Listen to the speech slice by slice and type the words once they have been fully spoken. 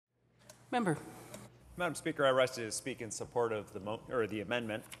Member. Madam Speaker, I rise to speak in support of the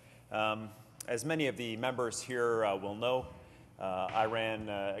amendment. As many of the members here will know, I ran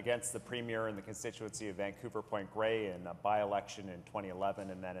against the Premier in the constituency of Vancouver Point Grey in a by-election in 2011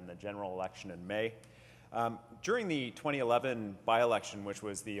 and then in the general election in May. During the 2011 by-election, which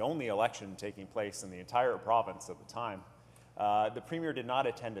was the only election taking place in the entire province at the time, the Premier did not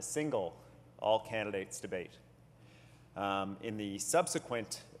attend a single all-candidates debate. In the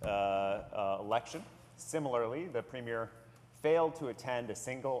subsequent election, similarly, the Premier failed to attend a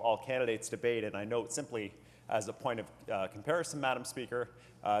single all-candidates debate, and I note simply as a point of comparison, Madam Speaker,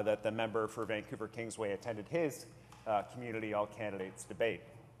 that the member for Vancouver Kingsway attended his community all-candidates debate.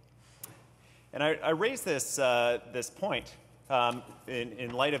 And I raise this point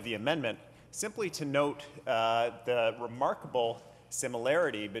in light of the amendment simply to note the remarkable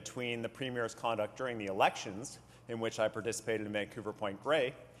similarity between the Premier's conduct during the elections, in which I participated in Vancouver Point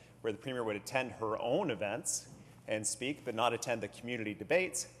Grey, where the Premier would attend her own events and speak, but not attend the community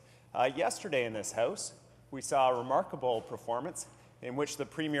debates. Yesterday in this House, we saw a remarkable performance in which the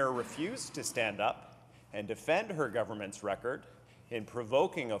Premier refused to stand up and defend her government's record in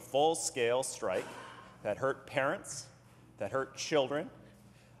provoking a full-scale strike that hurt parents, that hurt children,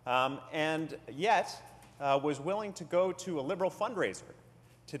 and yet was willing to go to a Liberal fundraiser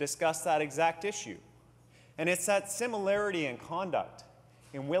to discuss that exact issue. And it's that similarity in conduct,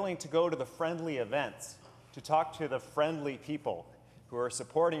 in willing to go to the friendly events, to talk to the friendly people who are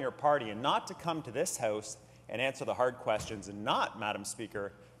supporting your party, and not to come to this House and answer the hard questions, and not, Madam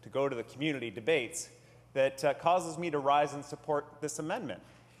Speaker, to go to the community debates, that causes me to rise and support this amendment.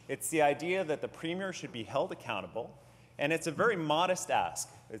 It's the idea that the Premier should be held accountable, and it's a very modest ask.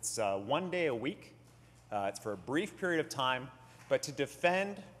 It's 1 day a week, it's for a brief period of time, but to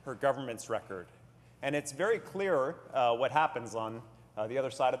defend her government's record. And it's very clear what happens on the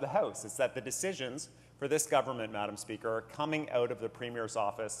other side of the House. It's that the decisions for this government, Madam Speaker, are coming out of the Premier's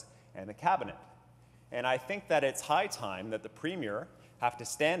office and the Cabinet. And I think that it's high time that the Premier have to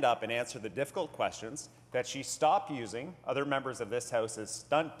stand up and answer the difficult questions, that she stop using other members of this House as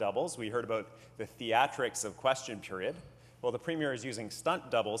stunt doubles. We heard about the theatrics of question period. Well, the Premier is using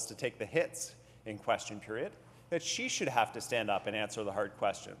stunt doubles to take the hits in question period, that she should have to stand up and answer the hard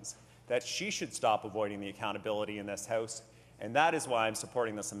questions, that she should stop avoiding the accountability in this House. And that is why I'm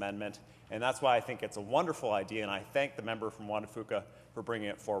supporting this amendment, and that's why I think it's a wonderful idea, and I thank the member from Wanafuka for bringing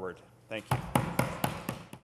it forward. Thank you.